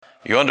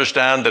you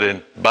understand that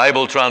in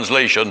Bible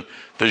translation,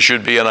 there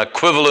should be an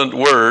equivalent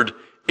word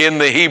in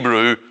the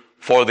Hebrew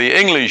for the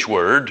English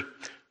word.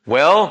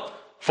 Well,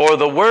 for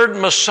the word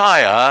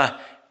Messiah,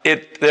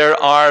 there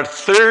are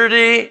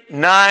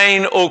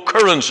 39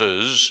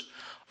 occurrences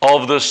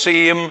of the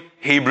same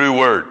Hebrew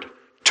word.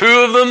 2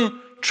 of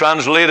them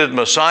translated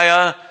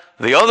Messiah.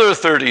 The other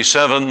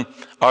 37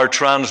 are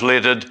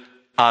translated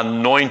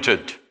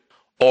anointed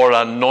or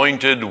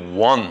anointed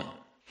one.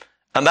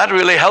 And that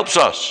really helps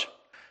us,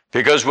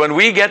 because when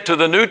we get to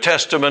the New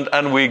Testament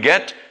and we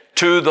get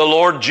to the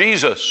Lord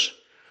Jesus,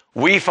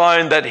 we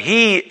find that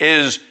he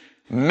is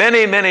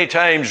many, many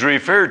times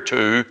referred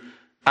to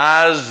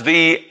as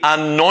the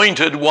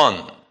anointed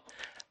one.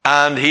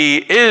 And he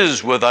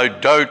is,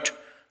 without doubt,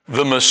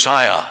 the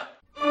Messiah.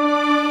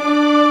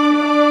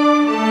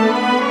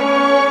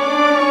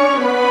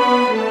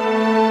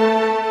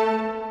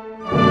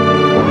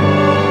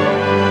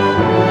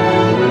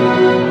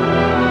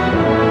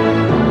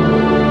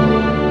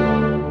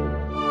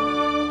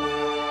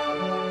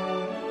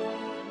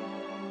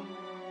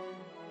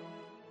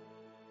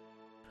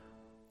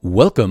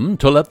 Welcome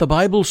to Let the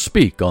Bible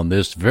Speak on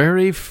this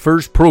very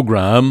first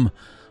program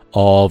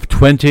of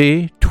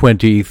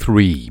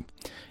 2023.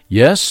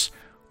 Yes,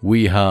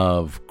 we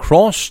have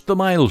crossed the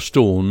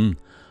milestone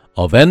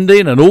of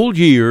ending an old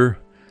year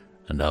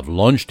and have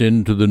launched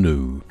into the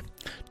new.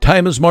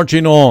 Time is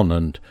marching on,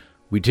 and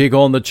we take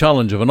on the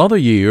challenge of another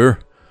year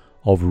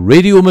of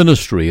radio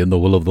ministry in the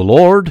will of the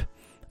Lord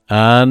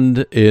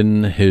and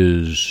in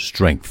his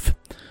strength.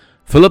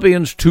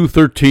 Philippians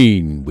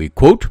 2:13, we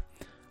quote,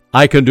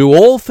 "I can do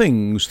all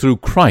things through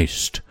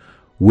Christ,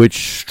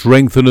 which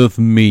strengtheneth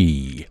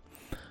me."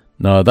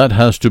 Now, that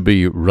has to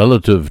be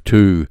relative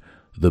to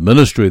the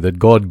ministry that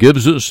God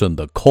gives us and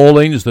the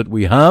callings that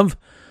we have.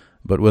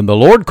 But when the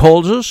Lord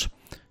calls us,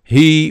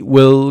 he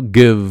will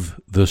give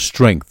the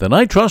strength. And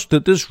I trust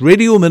that this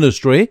radio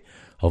ministry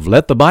of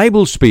Let the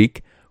Bible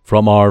Speak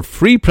from our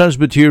Free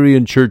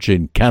Presbyterian Church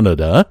in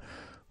Canada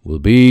will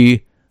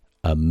be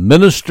a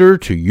minister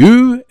to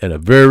you in a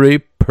very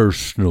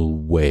personal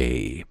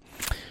way.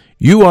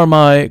 You are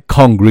my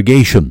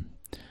congregation,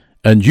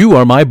 and you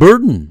are my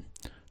burden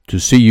to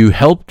see you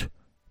helped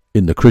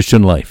in the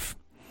Christian life.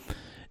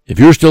 If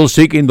you're still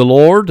seeking the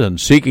Lord and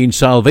seeking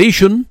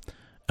salvation,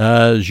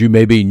 as you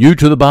may be new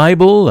to the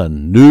Bible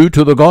and new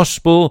to the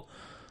gospel,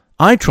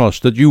 I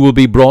trust that you will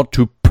be brought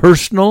to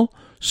personal,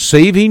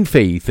 saving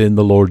faith in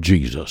the Lord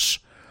Jesus.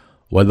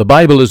 While the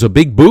Bible is a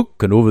big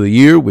book, and over the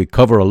year we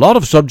cover a lot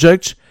of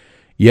subjects,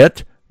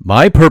 yet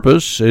my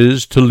purpose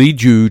is to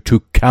lead you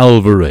to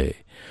Calvary,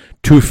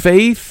 to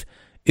faith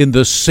in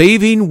the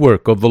saving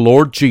work of the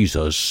Lord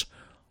Jesus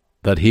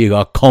that he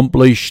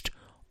accomplished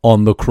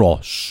on the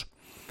cross.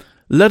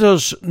 Let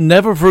us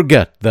never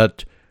forget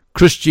that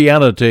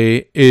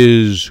Christianity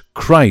is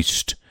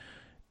Christ.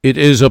 It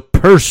is a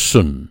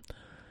person,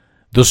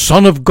 the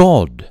Son of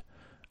God,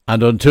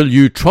 and until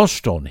you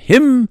trust on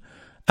him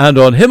and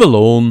on him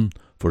alone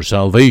for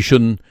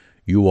salvation,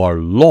 you are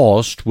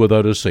lost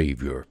without a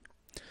Savior.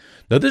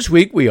 Now this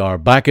week we are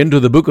back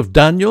into the book of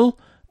Daniel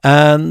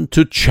and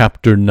to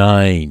chapter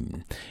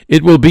 9.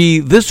 It will be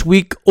this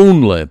week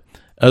only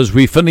as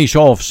we finish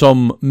off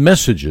some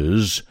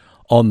messages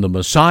on the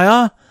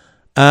Messiah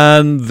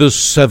and the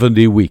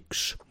 70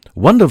 weeks.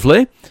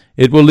 Wonderfully,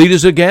 it will lead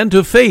us again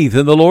to faith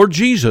in the Lord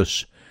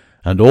Jesus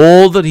and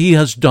all that he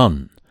has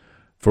done,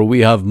 for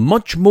we have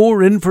much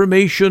more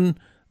information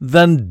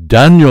than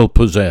Daniel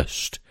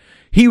possessed.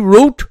 He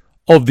wrote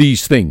of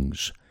these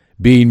things,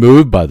 being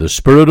moved by the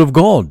Spirit of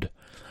God,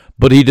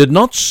 but he did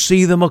not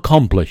see them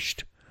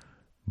accomplished.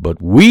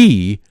 But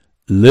we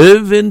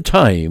live in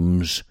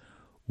times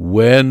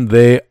when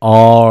they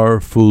are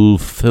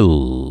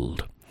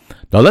fulfilled.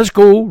 Now let's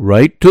go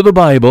right to the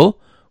Bible.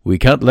 We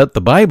can't let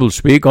the Bible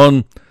speak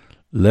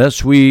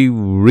unless we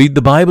read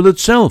the Bible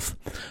itself.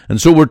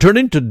 And so we're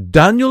turning to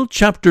Daniel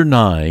chapter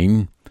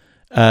 9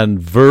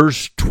 and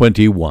verse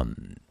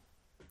 21.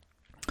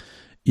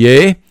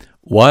 Yea,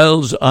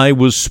 whiles I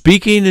was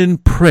speaking in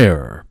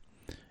prayer,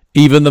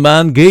 even the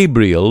man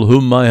Gabriel,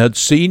 whom I had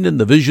seen in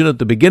the vision at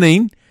the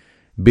beginning,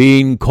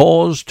 being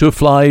caused to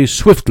fly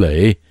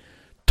swiftly,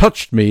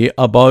 touched me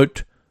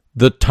about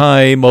the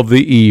time of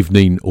the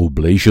evening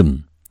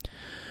oblation.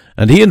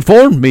 And he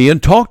informed me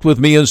and talked with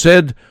me and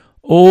said,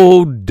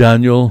 O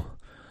Daniel,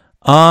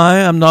 I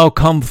am now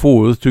come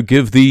forth to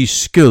give thee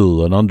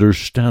skill and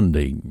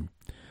understanding.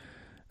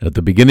 At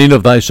the beginning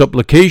of thy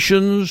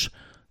supplications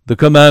the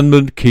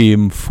commandment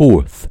came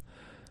forth,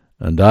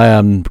 and I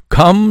am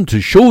come to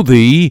show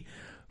thee,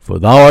 for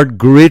thou art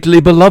greatly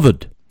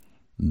beloved.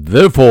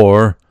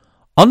 Therefore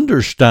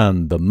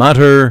understand the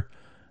matter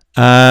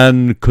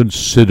and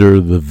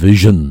consider the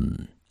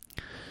vision.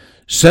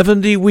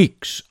 70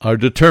 weeks are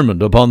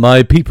determined upon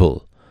thy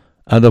people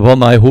and upon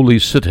thy holy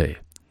city,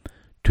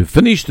 to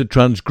finish the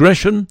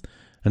transgression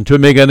and to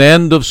make an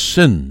end of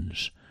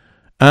sins,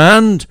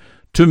 and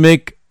to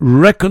make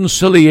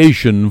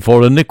reconciliation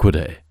for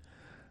iniquity,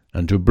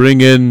 and to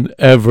bring in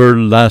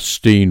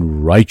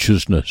everlasting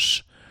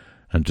righteousness,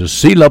 and to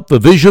seal up the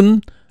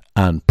vision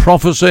and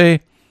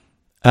prophecy,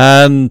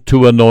 and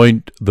to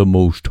anoint the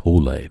most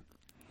holy.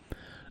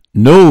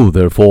 Know,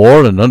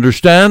 therefore, and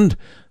understand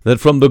that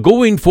from the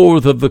going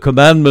forth of the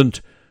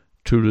commandment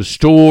to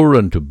restore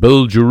and to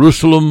build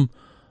Jerusalem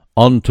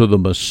unto the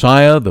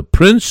Messiah, the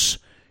Prince,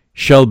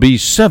 shall be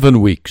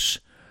 7 weeks,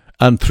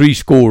 and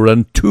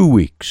 62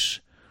 weeks.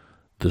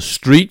 The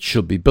street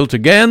shall be built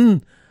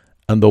again,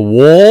 and the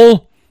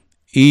wall,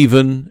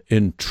 even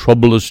in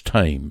troublous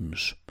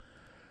times.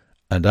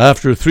 And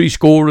after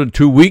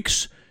 62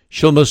 weeks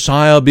shall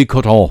Messiah be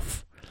cut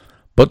off,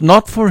 but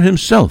not for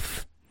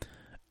himself.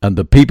 And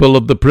the people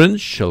of the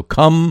prince shall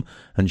come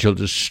and shall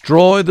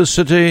destroy the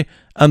city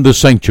and the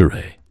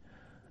sanctuary.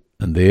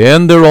 And the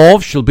end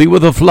thereof shall be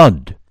with a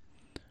flood.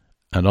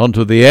 And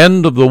unto the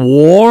end of the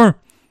war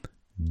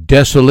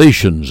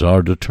desolations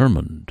are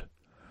determined.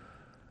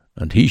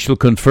 And he shall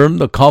confirm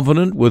the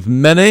covenant with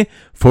many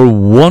for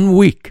 1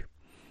 week.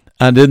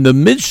 And in the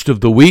midst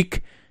of the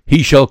week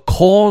he shall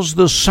cause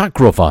the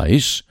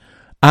sacrifice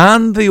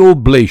and the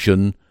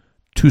oblation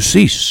to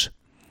cease.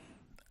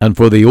 And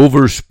for the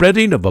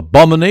overspreading of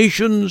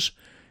abominations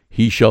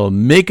he shall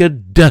make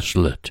it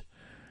desolate,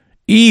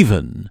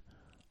 even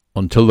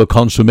until the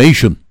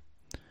consummation.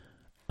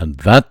 And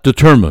that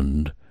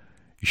determined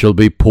shall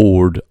be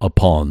poured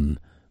upon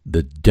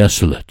the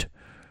desolate.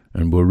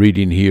 And we're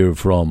reading here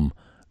from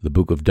the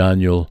book of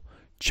Daniel,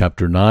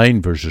 chapter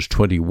 9, verses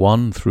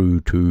 21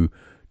 through to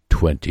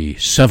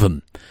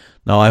 27.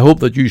 Now, I hope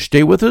that you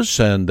stay with us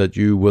and that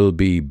you will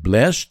be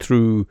blessed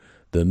through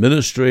the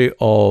ministry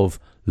of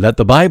Let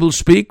the Bible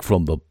Speak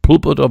from the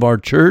pulpit of our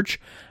church,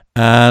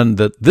 and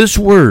that this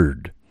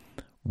word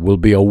will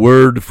be a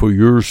word for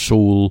your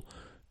soul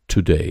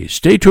today.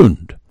 Stay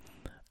tuned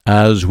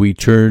as we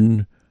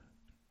turn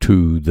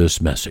to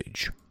this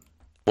message.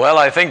 Well,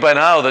 I think by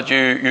now that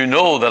you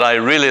know that I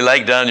really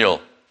like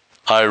Daniel.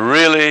 I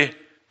really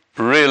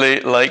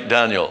like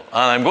Daniel. And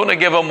I'm going to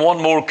give him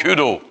one more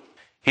kudo.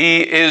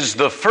 He is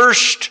the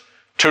first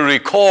to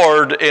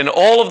record in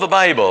all of the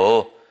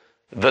Bible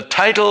the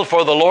title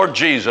for the Lord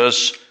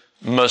Jesus,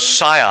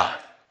 Messiah.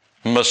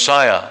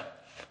 Messiah.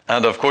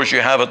 And of course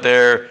you have it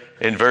there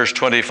in verse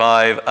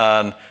 25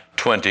 and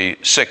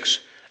 26.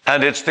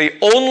 And it's the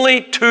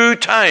only 2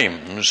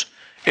 times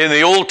in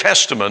the Old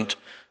Testament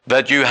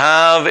that you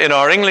have in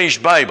our English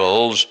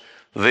Bibles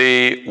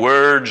the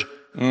word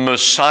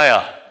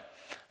Messiah.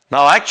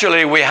 Now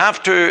actually we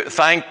have to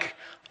thank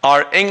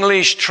our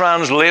English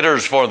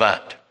translators for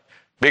that,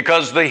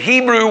 because the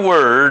Hebrew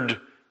word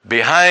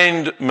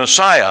behind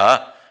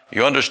Messiah,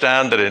 you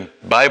understand that in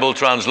Bible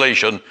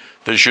translation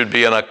there should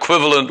be an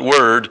equivalent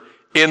word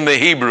in the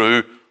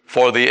Hebrew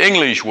for the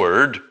English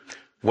word.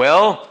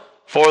 Well,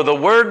 for the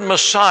word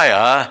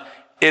Messiah,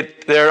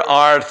 there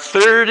are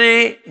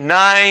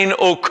 39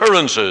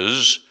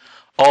 occurrences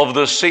of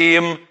the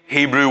same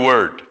Hebrew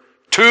word.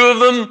 2 of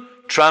them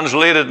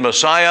translated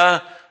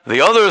Messiah, the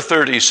other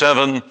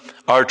 37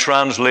 are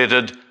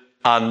translated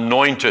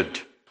anointed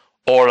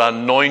or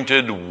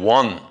anointed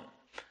one.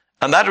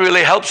 And that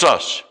really helps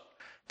us,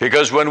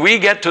 because when we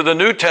get to the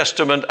New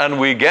Testament and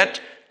we get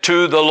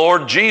to the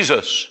Lord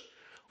Jesus,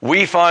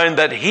 we find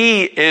that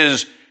he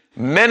is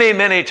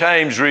many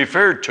times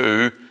referred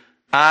to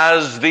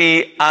as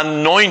the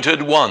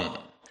anointed one.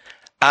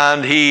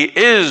 And he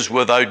is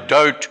without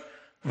doubt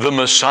the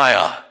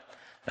Messiah.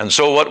 And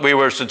so what we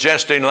were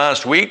suggesting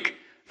last week,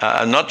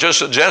 not just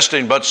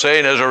suggesting but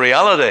saying as a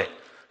reality,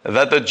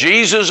 that the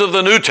Jesus of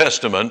the New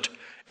Testament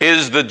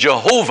is the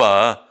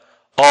Jehovah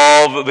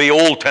of the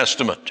Old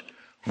Testament.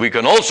 We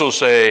can also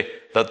say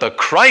that the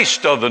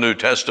Christ of the New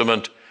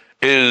Testament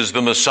is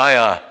the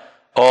Messiah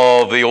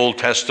of the Old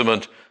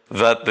Testament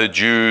that the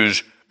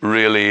Jews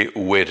really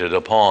waited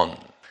upon.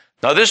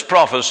 Now, this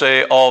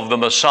prophecy of the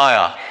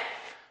Messiah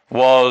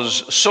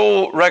was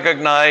so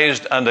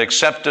recognized and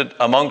accepted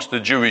amongst the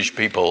Jewish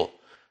people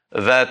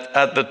that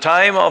at the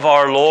time of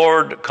our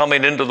Lord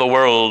coming into the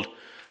world,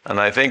 and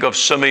I think of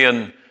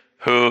Simeon,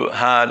 who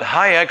had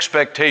high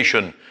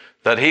expectation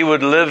that he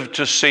would live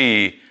to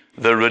see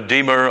the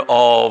Redeemer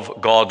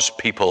of God's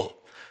people.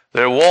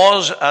 There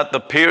was, at the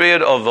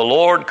period of the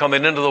Lord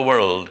coming into the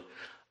world,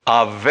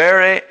 a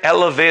very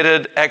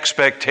elevated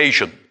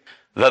expectation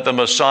that the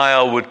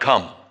Messiah would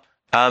come.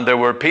 And there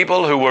were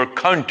people who were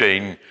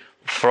counting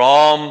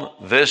from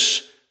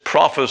this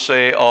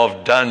prophecy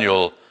of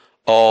Daniel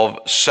of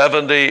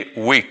 70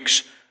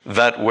 weeks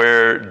that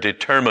were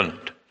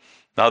determined.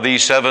 Now,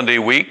 these 70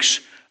 weeks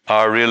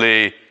are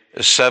really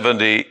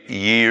 70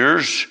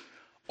 years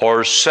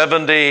or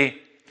 70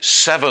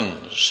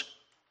 sevens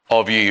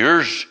of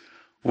years,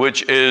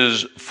 which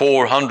is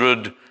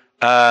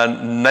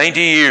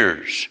 490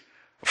 years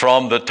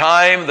from the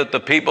time that the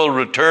people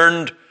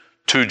returned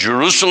to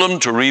Jerusalem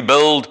to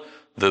rebuild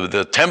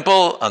the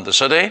temple and the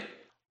city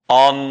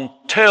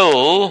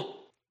until,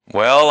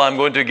 well, I'm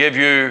going to give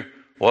you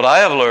what I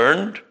have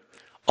learned,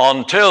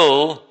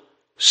 until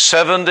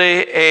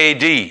 70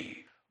 AD,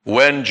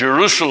 when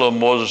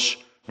Jerusalem was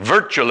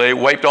virtually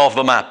wiped off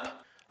the map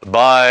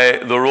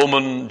by the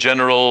Roman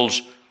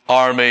generals,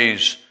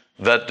 armies,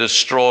 that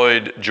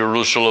destroyed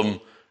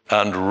Jerusalem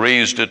and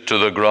razed it to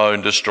the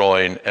ground,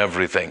 destroying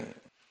everything.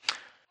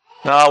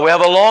 Now, we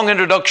have a long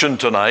introduction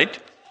tonight,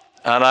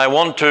 and I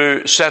want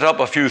to set up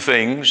a few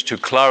things, to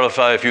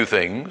clarify a few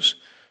things,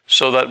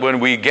 so that when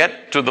we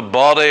get to the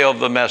body of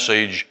the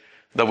message,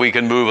 that we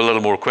can move a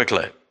little more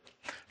quickly.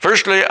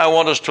 Firstly, I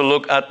want us to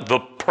look at the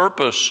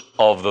purpose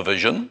of the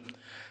vision.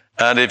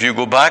 And if you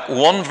go back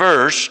one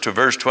verse to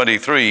verse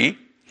 23,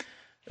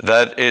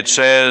 that it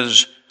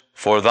says,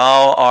 "For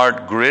thou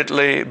art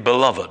greatly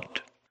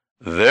beloved.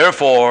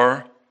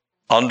 Therefore,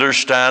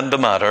 understand the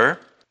matter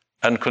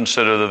and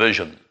consider the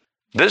vision."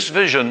 This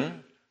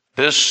vision,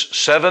 this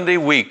 70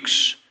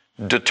 weeks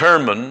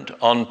determined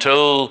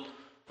until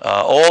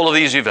all of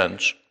these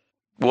events,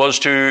 was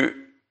to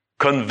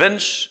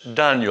convince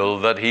Daniel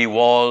that he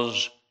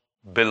was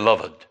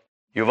beloved.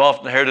 You've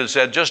often heard it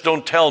said, just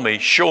don't tell me,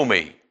 show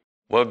me.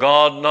 Well,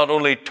 God not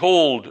only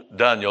told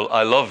Daniel,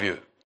 I love you,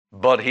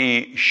 but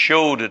he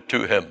showed it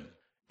to him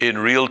in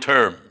real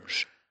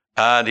terms.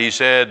 And he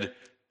said,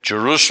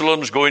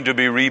 Jerusalem's going to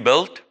be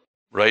rebuilt,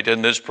 right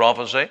in this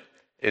prophecy.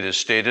 It is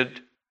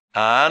stated,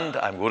 and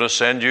I'm going to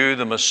send you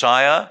the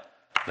Messiah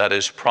that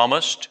is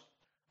promised,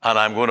 and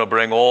I'm going to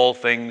bring all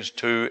things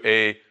to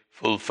a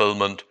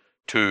fulfillment,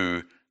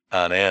 to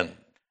an end.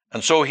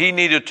 And so he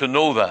needed to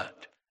know that.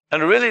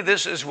 And really,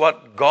 this is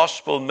what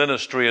gospel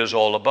ministry is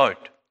all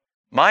about.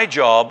 My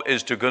job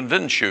is to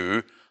convince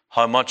you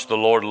how much the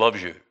Lord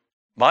loves you.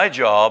 My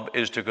job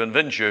is to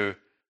convince you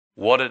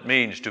what it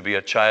means to be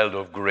a child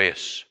of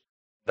grace,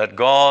 that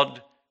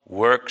God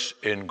works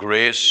in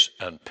grace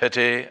and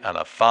pity and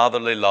a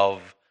fatherly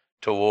love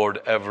toward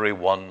every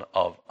one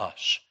of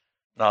us.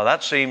 Now,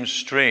 that seems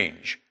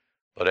strange,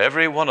 but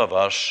every one of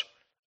us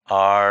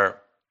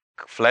are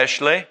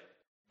fleshly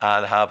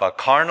and have a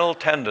carnal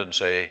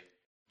tendency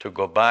to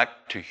go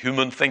back to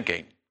human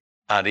thinking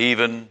and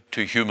even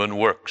to human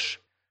works.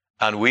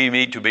 And we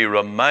need to be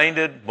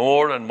reminded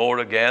more and more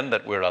again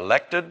that we're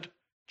elected,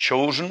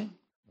 chosen,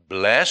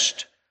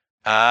 blessed,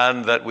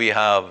 and that we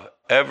have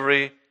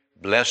every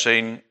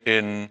blessing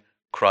in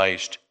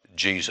Christ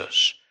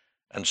Jesus.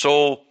 And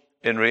so,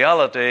 in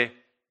reality,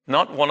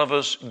 not one of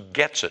us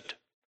gets it.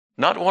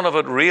 Not one of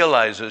us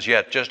realizes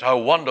yet just how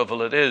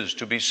wonderful it is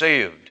to be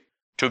saved,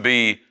 to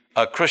be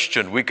a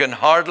Christian. We can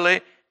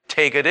hardly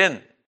take it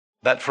in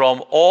that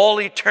from all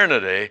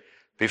eternity,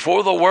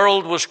 before the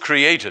world was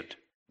created,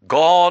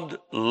 God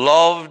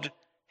loved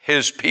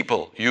his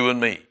people, you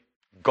and me.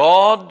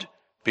 God,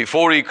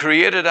 before he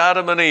created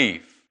Adam and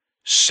Eve,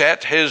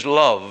 set his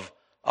love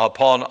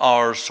upon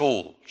our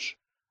souls.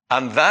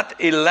 And that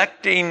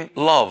electing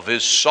love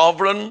is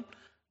sovereign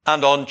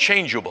and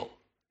unchangeable.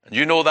 And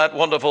you know that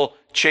wonderful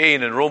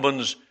chain in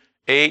Romans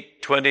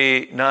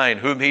 8:29,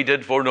 whom he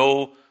did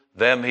foreknow,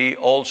 them he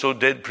also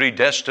did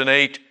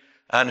predestinate,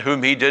 and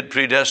whom he did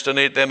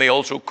predestinate, them he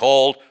also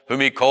called, whom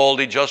he called,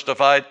 he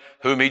justified,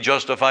 whom he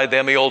justified,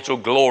 them he also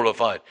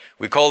glorified.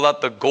 We call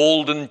that the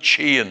golden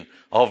chain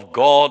of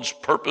God's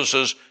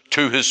purposes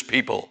to his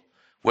people.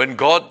 When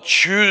God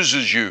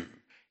chooses you,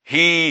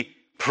 he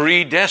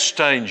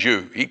predestines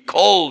you, he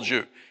calls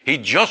you, he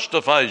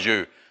justifies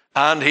you,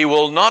 and he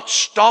will not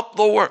stop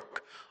the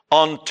work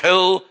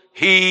until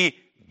he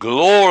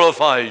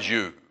glorifies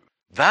you.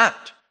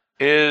 That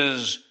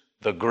is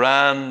the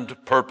grand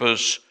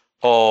purpose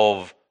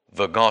of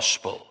the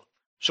gospel.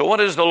 So what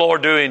is the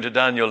Lord doing to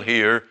Daniel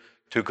here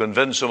to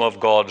convince him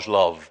of God's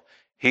love?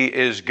 He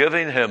is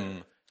giving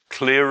him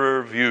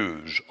clearer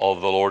views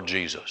of the Lord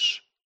Jesus,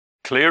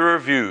 clearer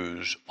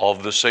views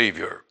of the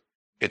Savior.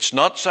 It's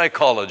not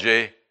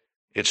psychology,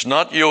 it's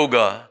not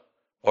yoga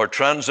or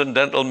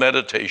transcendental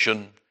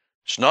meditation,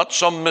 it's not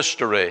some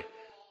mystery,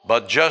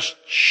 but just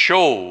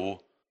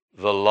show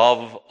the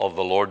love of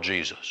the Lord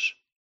Jesus.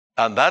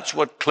 And that's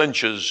what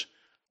clinches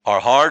our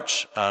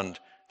hearts and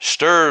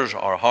stirs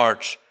our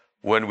hearts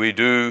when we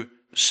do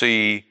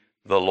see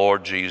the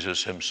Lord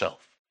Jesus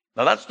himself.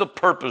 Now that's the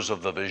purpose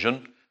of the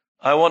vision.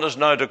 I want us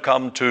now to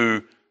come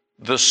to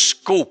the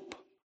scope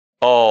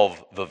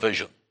of the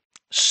vision.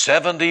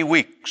 70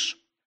 weeks.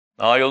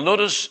 Now you'll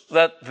notice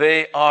that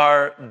they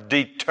are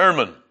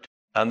determined.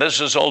 And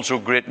this is also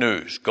great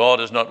news. God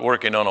is not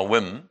working on a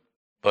whim,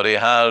 but he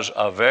has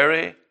a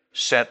very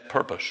set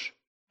purpose.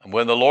 And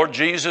when the Lord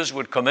Jesus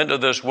would come into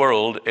this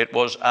world, it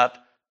was at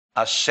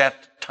a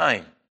set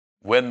time,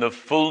 when the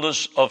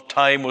fullness of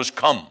time was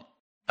come.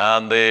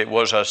 And there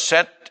was a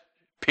set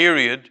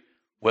period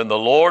when the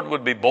Lord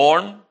would be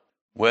born,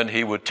 when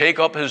he would take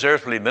up his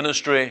earthly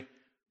ministry,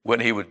 when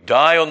he would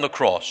die on the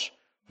cross.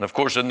 And of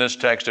course, in this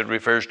text, it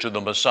refers to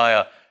the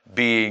Messiah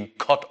being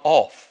cut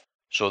off.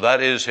 So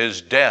that is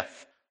his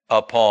death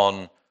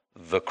upon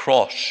the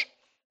cross.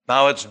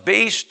 Now it's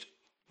based,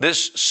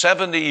 this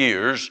 70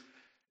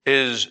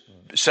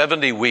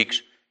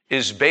 weeks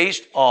is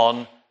based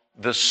on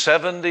the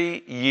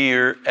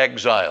 70-year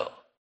exile.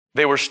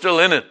 They were still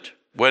in it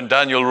when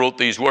Daniel wrote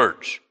these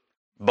words,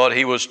 but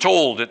he was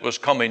told it was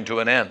coming to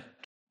an end.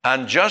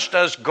 And just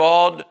as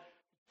God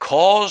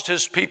caused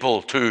his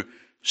people to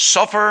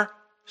suffer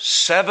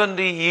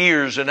 70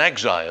 years in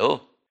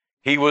exile,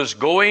 He was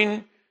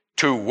going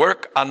to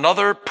work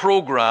another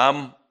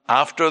program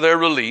after their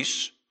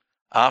release,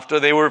 after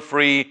they were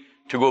free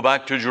to go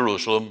back to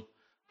Jerusalem,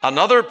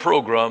 another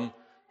program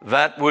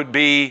that would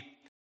be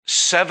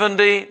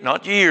 70,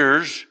 not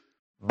years,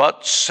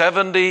 but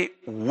 70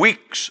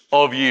 weeks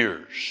of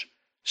years,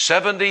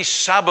 70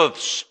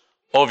 Sabbaths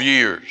of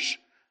years,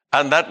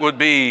 and that would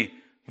be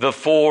the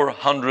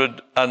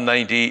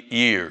 490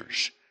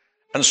 years.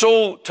 And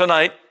so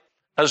tonight,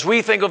 as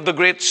we think of the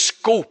great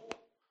scope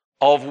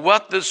of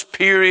what this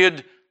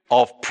period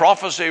of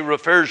prophecy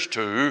refers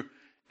to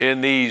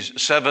in these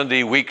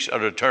 70 weeks are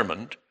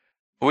determined,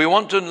 we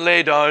want to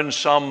lay down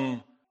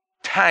some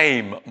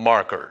time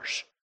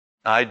markers.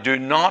 I do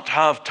not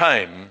have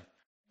time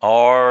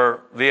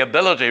or the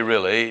ability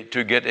really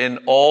to get in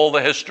all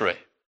the history.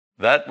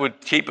 That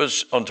would keep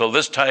us until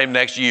this time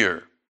next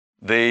year.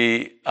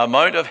 The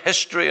amount of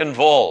history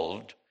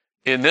involved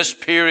in this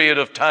period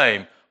of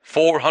time,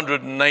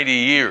 490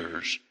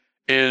 years,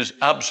 is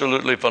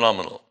absolutely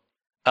phenomenal.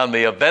 And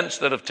the events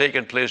that have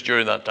taken place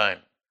during that time.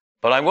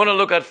 But I'm going to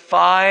look at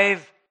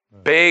 5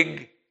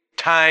 big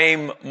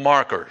time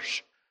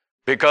markers,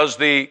 because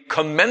the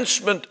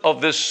commencement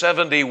of this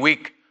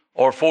 70-week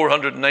or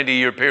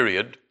 490-year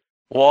period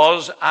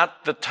was at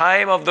the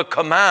time of the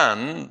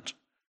command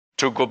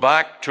to go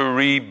back to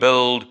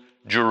rebuild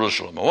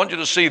Jerusalem. I want you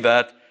to see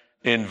that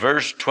in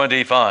verse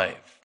 25.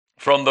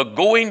 From the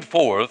going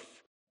forth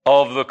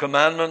of the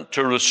commandment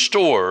to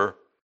restore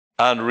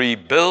and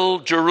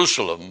rebuild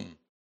Jerusalem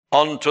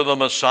unto the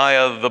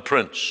Messiah the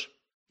Prince.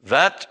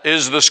 That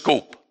is the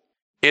scope.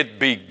 It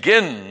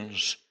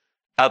begins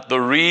at the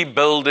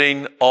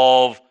rebuilding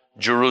of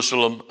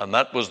Jerusalem, and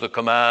that was the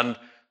command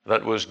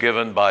that was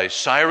given by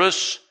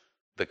Cyrus,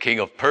 the king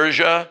of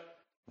Persia.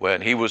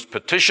 When he was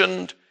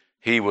petitioned,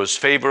 he was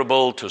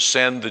favorable to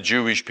send the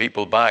Jewish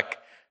people back.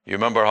 You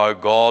remember how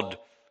God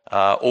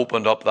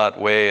opened up that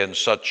way in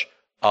such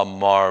a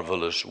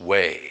marvelous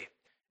way.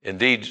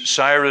 Indeed,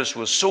 Cyrus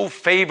was so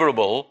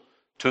favorable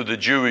to the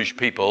Jewish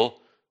people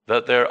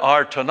that there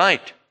are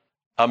tonight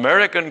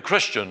American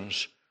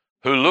Christians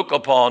who look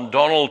upon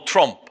Donald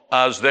Trump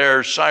as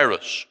their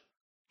Cyrus.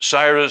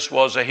 Cyrus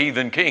was a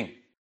heathen king.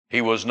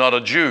 He was not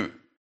a Jew,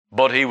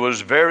 but he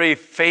was very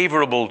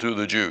favorable to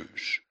the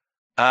Jews.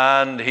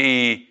 And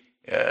he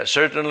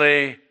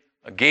certainly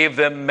gave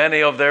them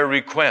many of their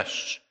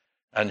requests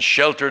and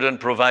sheltered and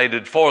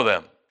provided for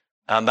them.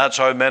 And that's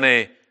how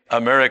many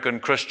American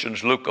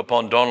Christians look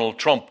upon Donald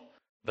Trump,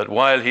 that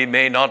while he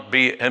may not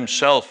be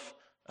himself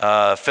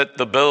fit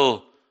the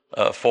bill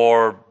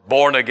for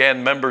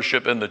born-again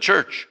membership in the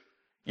church,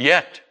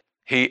 yet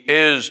he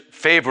is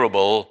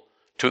favorable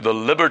to the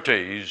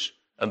liberties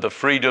and the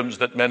freedoms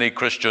that many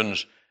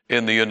Christians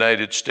in the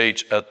United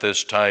States at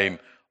this time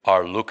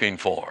are looking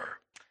for.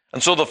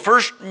 And so the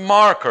first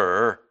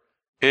marker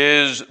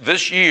is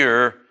this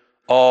year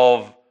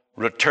of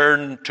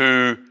return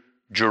to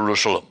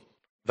Jerusalem.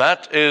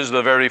 That is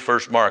the very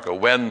first marker,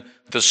 when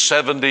the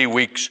 70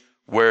 weeks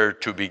were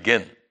to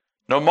begin.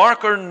 Now,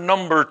 marker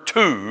number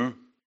 2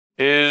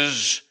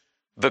 is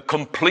the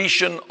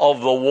completion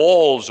of the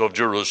walls of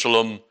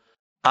Jerusalem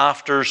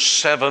after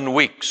 7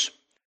 weeks.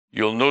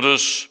 You'll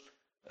notice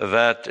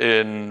that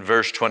in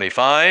verse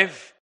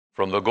 25,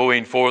 from the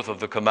going forth of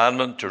the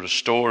commandment to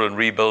restore and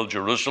rebuild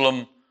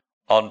Jerusalem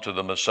unto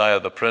the Messiah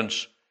the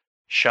Prince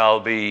shall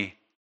be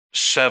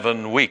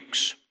 7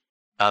 weeks.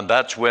 And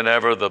that's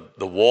whenever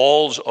the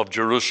walls of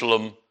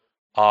Jerusalem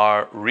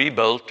are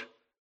rebuilt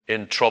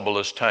in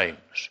troublous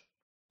times.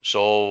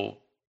 So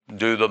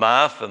do the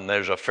math, and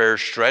there's a fair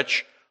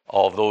stretch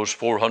of those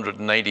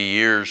 490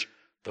 years.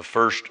 The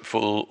first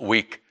full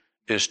week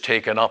is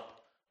taken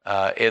up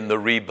in the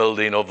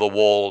rebuilding of the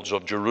walls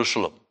of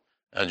Jerusalem.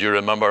 And you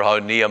remember how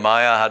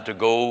Nehemiah had to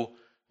go.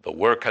 The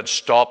work had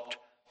stopped.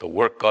 The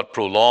work got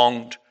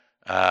prolonged.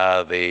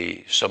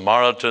 The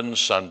Samaritans,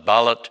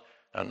 Sanballat,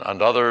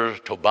 and others,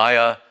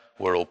 Tobiah,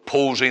 were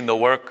opposing the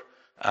work.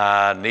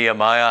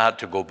 Nehemiah had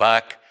to go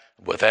back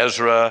with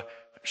Ezra,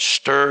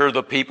 stir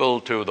the people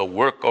to the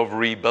work of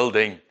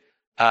rebuilding,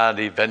 and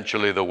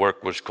eventually the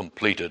work was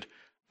completed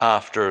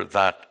after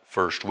that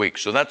first week.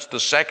 So that's the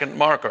second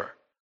marker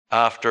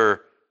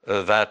after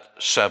that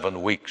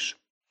 7 weeks.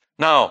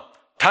 Now,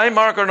 time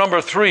marker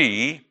number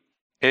 3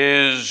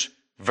 is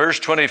verse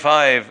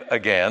 25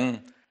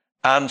 again,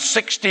 and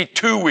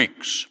 62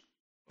 weeks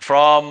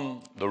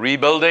from the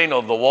rebuilding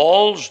of the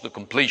walls, the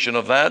completion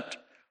of that,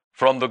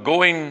 from the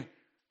going,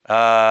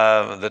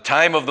 the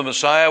time of the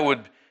Messiah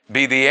would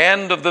be the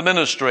end of the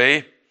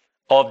ministry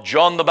of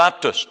John the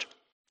Baptist.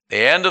 The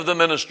end of the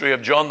ministry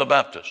of John the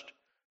Baptist.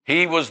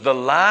 He was the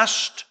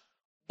last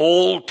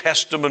Old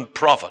Testament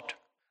prophet.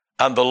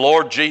 And the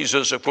Lord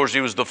Jesus, of course, he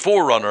was the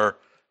forerunner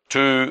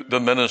to the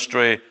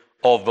ministry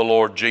of the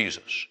Lord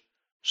Jesus.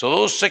 So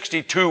those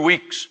 62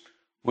 weeks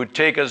would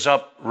take us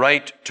up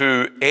right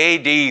to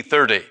AD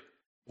 30,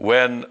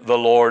 when the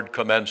Lord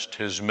commenced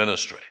his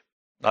ministry.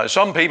 Now,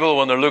 some people,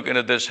 when they're looking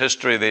at this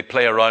history, they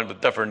play around with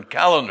different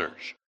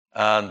calendars,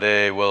 and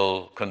they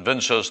will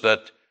convince us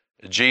that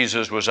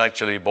Jesus was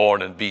actually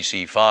born in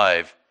BC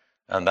 5,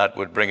 and that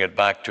would bring it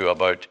back to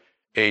about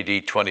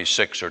AD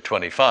 26 or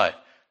 25.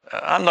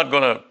 I'm not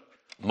going to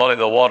muddy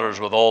the waters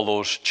with all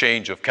those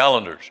change of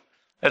calendars.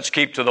 Let's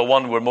keep to the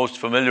one we're most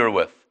familiar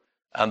with.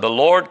 And the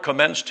Lord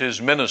commenced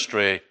his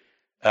ministry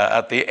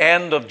at the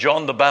end of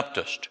John the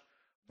Baptist.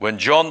 When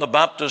John the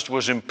Baptist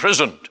was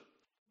imprisoned,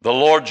 the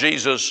Lord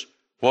Jesus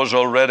was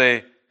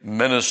already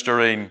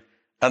ministering.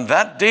 And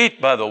that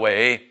date, by the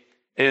way,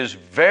 is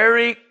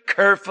very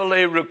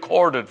carefully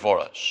recorded for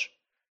us.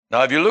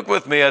 Now, if you look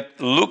with me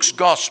at Luke's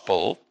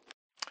Gospel,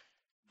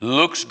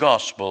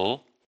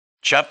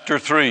 chapter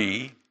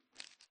 3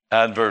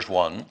 and verse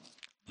 1.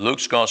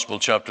 Luke's Gospel,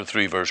 chapter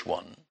 3, verse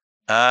 1.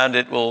 And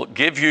it will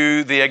give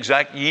you the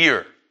exact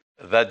year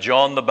that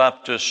John the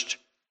Baptist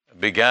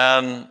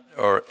began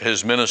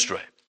his ministry.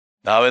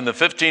 Now, in the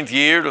 15th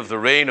year of the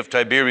reign of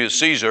Tiberius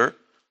Caesar,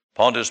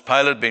 Pontius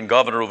Pilate being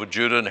governor over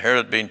Judah, and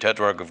Herod being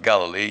tetrarch of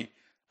Galilee,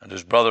 and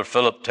his brother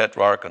Philip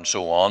tetrarch, and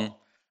so on.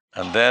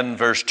 And then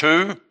verse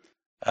 2,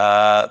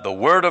 the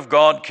word of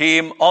God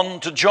came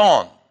unto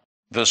John,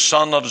 the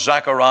son of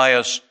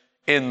Zacharias,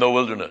 in the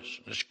wilderness.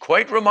 It's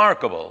quite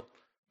remarkable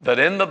that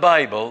in the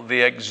Bible,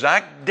 the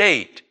exact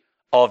date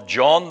of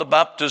John the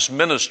Baptist's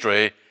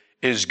ministry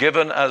is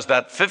given as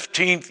that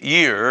 15th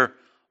year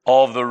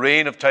of the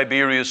reign of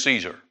Tiberius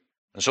Caesar.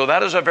 And so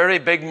that is a very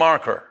big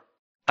marker.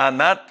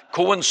 And that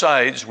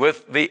coincides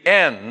with the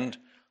end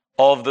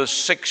of the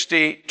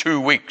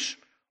 62 weeks,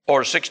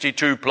 or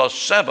 62 plus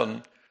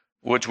 7,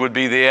 which would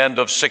be the end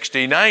of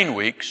 69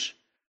 weeks.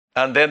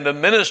 And then the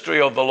ministry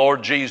of the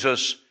Lord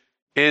Jesus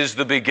is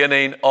the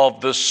beginning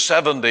of the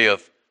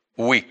 70th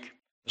week.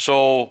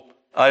 So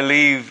I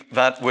leave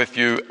that with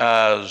you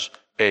as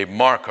a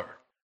marker.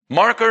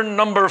 Marker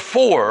number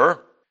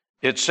 4,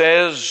 it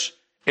says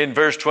in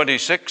verse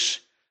 26,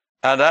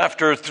 and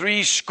after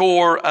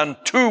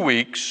 62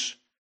 weeks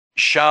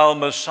shall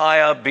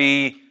Messiah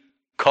be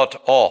cut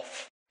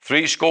off.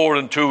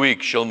 62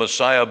 weeks shall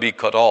Messiah be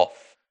cut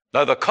off.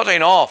 Now the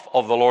cutting off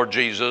of the Lord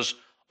Jesus,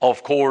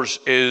 of course,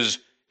 is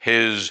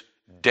his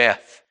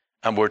death.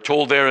 And we're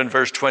told there in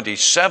verse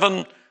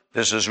 27,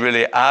 this is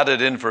really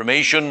added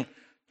information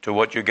to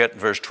what you get in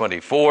verse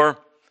 24.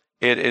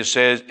 It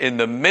says, in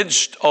the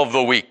midst of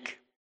the week,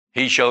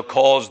 he shall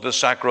cause the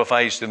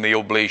sacrifice and the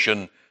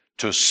oblation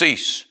to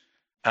cease.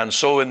 And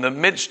so in the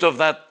midst of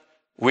that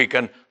week,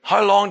 and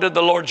how long did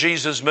the Lord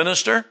Jesus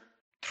minister?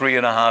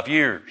 3.5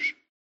 years.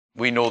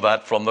 We know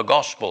that from the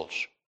Gospels.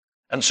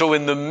 And so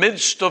in the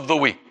midst of the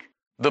week,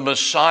 the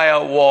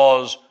Messiah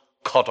was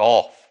cut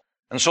off.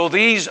 And so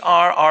these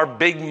are our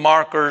big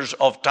markers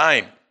of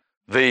time.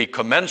 The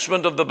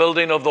commencement of the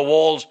building of the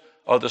walls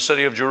of the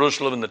city of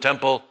Jerusalem and the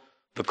temple,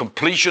 the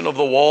completion of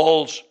the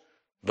walls,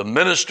 the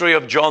ministry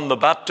of John the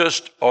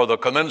Baptist, or the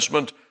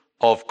commencement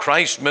of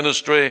Christ's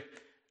ministry,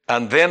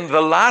 and then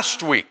the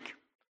last week,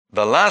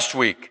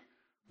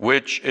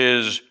 which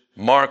is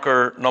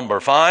marker number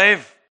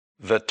 5,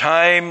 the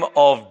time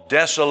of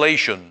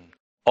desolation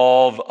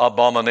of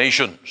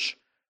abominations.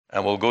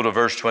 And we'll go to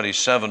verse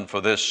 27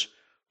 for this.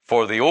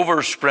 For the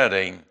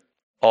overspreading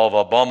of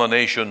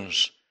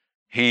abominations,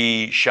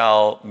 he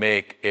shall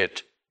make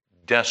it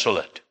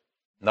desolate.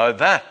 Now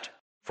that,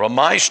 from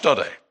my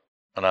study,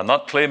 and I'm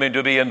not claiming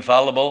to be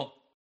infallible,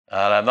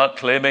 and I'm not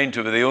claiming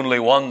to be the only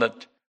one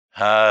that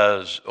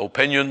has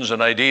opinions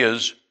and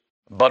ideas,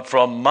 but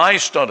from my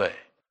study,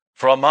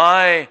 from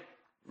my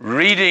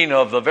reading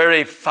of the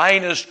very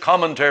finest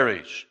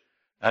commentaries,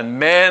 and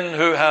men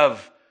who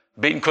have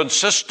been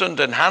consistent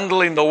in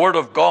handling the Word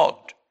of God,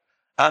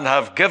 and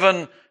have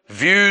given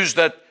views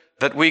that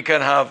we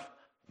can have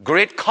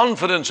great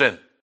confidence in,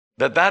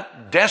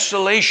 that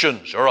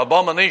desolations or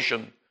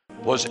abomination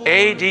was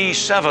AD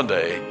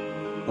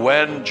 70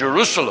 when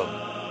Jerusalem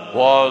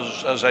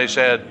was, as I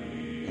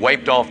said,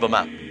 wiped off the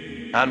map.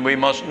 And we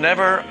must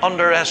never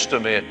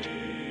underestimate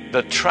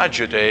the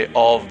tragedy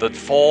of the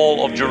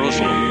fall of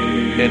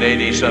Jerusalem in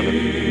AD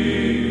 70.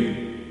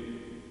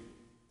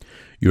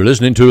 You're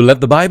listening to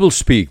Let the Bible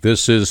Speak.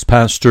 This is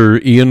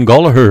Pastor Ian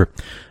Gollaher,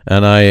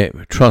 and I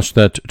trust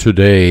that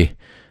today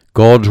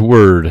God's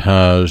Word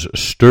has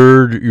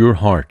stirred your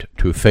heart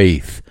to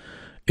faith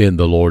in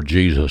the Lord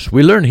Jesus.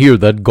 We learn here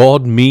that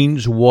God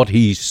means what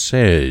He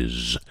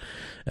says,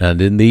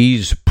 and in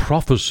these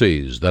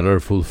prophecies that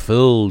are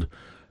fulfilled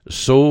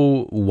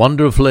so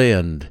wonderfully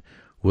and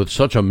with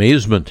such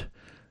amazement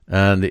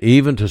and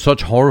even to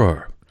such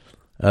horror,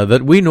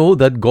 that we know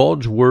that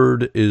God's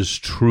Word is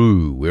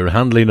true. We're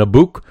handling a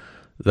book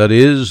that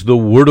is the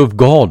Word of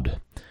God,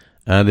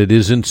 and it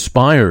is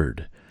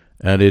inspired,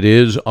 and it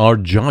is our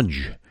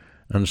judge,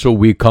 and so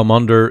we come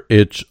under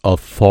its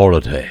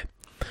authority.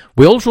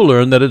 We also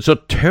learn that it's a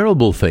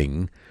terrible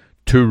thing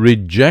to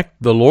reject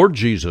the Lord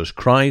Jesus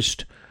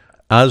Christ,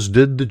 as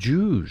did the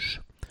Jews.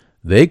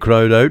 They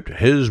cried out,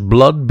 "His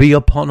blood be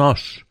upon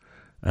us."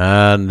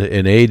 And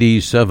in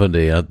AD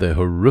 70, at the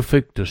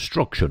horrific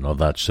destruction of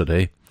that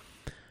city,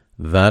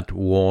 that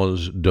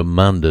was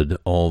demanded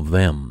of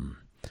them.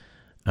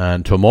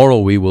 And tomorrow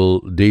we will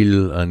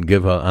deal and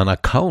give an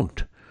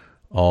account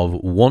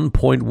of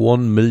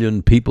 1.1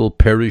 million people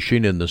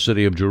perishing in the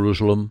city of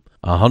Jerusalem,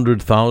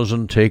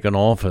 100,000 taken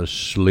off as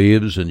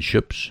slaves in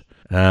ships,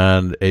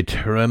 and a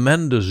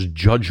tremendous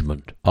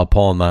judgment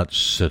upon that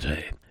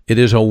city. It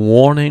is a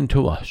warning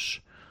to us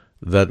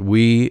that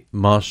we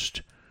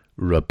must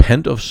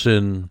repent of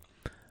sin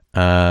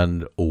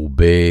and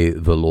obey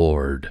the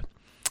Lord.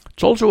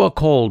 It's also a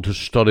call to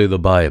study the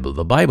Bible.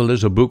 The Bible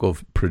is a book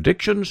of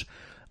predictions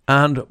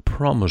and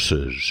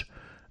promises,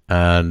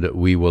 and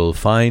we will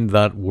find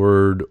that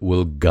word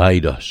will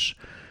guide us.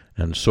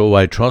 And so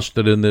I trust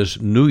that in this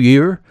new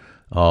year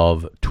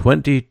of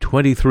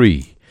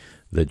 2023,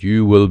 that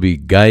you will be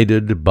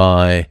guided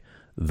by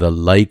the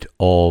light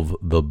of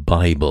the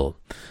Bible.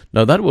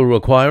 Now that will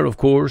require, of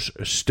course,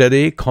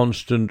 steady,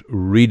 constant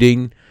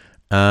reading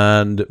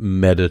and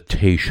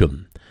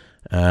meditation.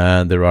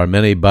 And there are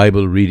many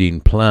Bible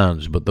reading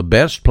plans, but the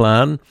best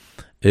plan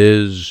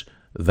is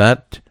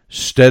that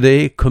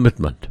steady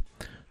commitment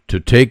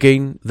to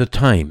taking the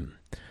time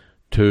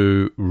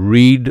to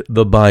read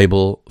the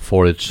Bible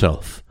for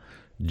itself.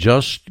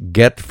 Just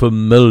get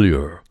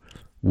familiar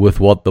with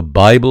what the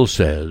Bible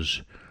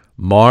says.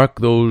 Mark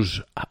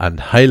those and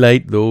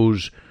highlight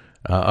those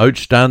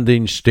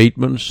outstanding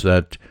statements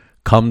that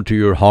come to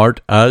your heart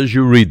as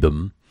you read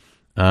them,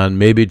 and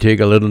maybe take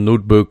a little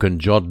notebook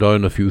and jot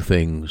down a few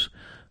things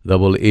that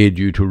will aid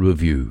you to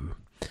review.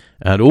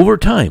 And over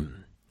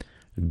time,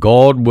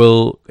 God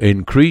will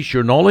increase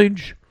your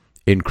knowledge,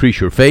 increase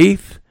your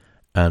faith,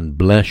 and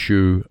bless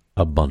you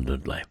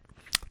abundantly.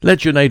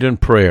 Let's unite in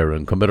prayer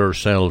and commit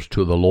ourselves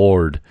to the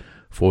Lord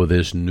for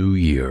this new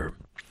year.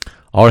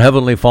 Our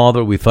Heavenly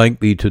Father, we thank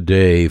Thee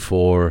today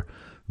for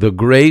the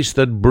grace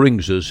that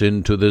brings us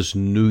into this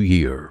new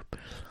year.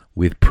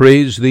 We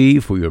praise Thee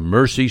for your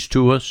mercies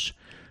to us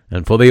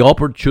and for the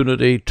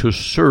opportunity to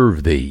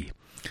serve Thee.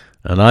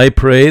 And I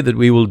pray that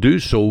we will do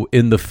so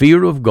in the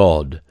fear of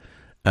God,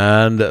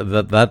 and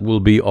that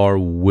will be our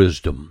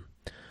wisdom.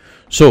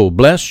 So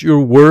bless your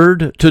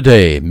word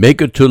today.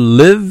 Make it to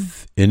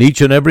live in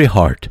each and every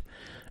heart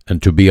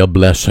and to be a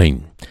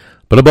blessing.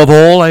 But above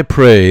all, I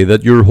pray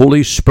that your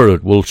Holy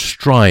Spirit will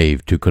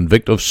strive to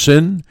convict of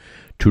sin,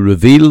 to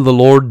reveal the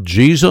Lord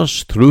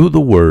Jesus through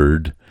the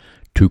Word,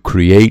 to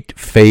create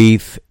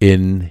faith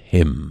in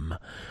Him.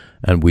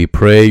 And we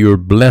pray your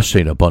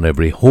blessing upon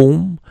every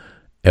home,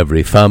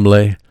 every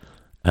family,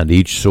 and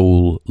each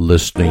soul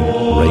listening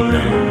right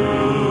now.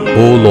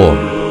 O Lord,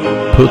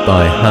 put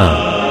thy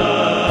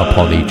hand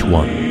upon each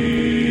one,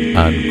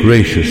 and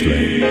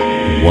graciously,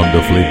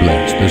 wonderfully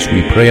bless. This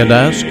we pray and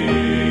ask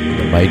in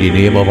the mighty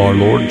name of our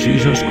Lord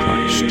Jesus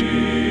Christ.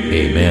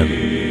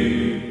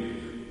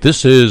 Amen.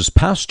 This is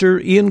Pastor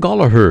Ian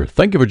Goligher.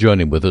 Thank you for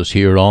joining with us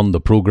here on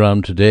the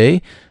program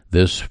today.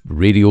 This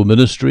radio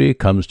ministry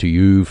comes to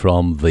you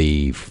from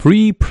the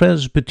Free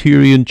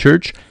Presbyterian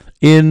Church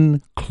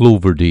in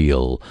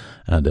Cloverdale.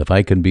 And if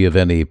I can be of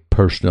any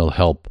personal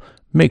help,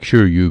 make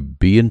sure you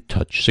be in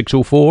touch.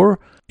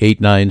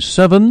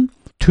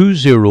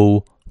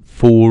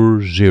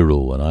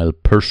 604-897-2040, and I'll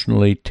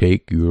personally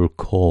take your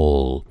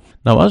call.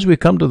 Now, as we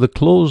come to the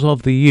close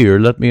of the year,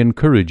 let me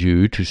encourage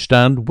you to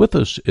stand with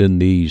us in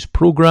these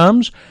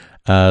programs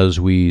as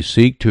we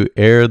seek to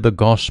air the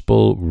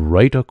gospel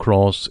right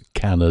across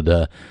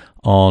Canada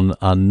on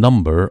a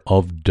number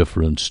of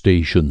different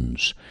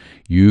stations.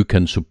 You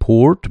can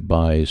support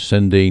by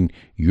sending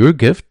your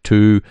gift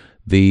to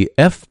the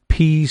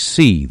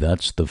FPC,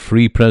 that's the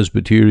Free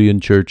Presbyterian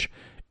Church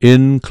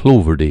in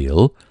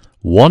Cloverdale,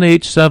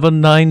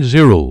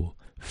 18790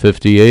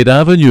 58th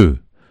Avenue,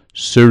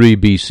 Surrey,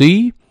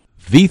 BC,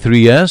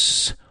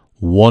 V3S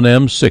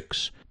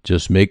 1M6.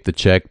 Just make the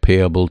check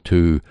payable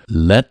to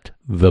Let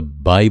the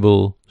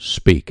Bible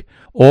Speak.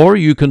 Or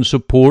you can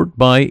support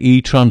by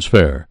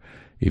e-transfer.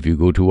 If you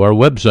go to our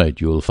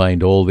website, you'll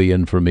find all the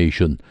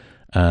information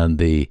and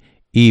the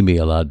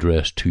email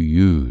address to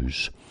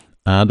use.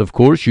 And of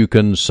course, you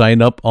can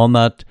sign up on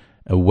that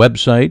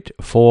website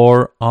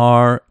for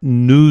our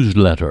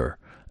newsletter.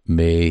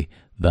 May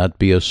that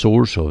be a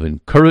source of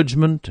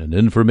encouragement and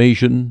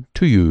information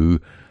to you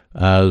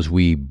as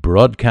we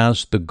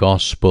broadcast the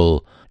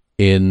gospel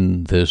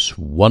in this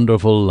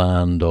wonderful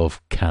land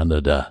of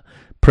Canada.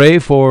 Pray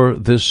for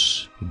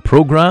this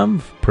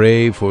program,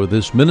 pray for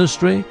this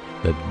ministry,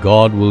 that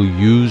God will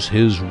use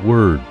His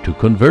Word to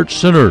convert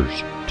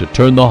sinners, to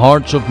turn the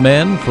hearts of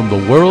men from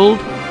the world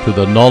to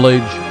the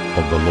knowledge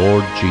of the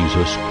Lord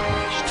Jesus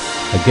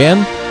Christ.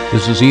 Again,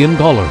 this is Ian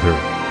Goligher.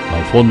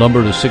 My phone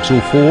number is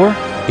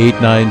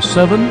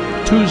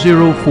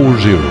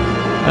 604-897-2040.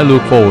 I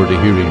look forward to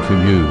hearing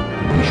from you.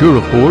 Be sure,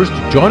 of course,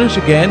 to join us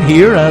again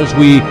here as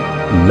we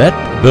Let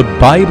the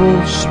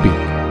Bible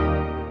Speak.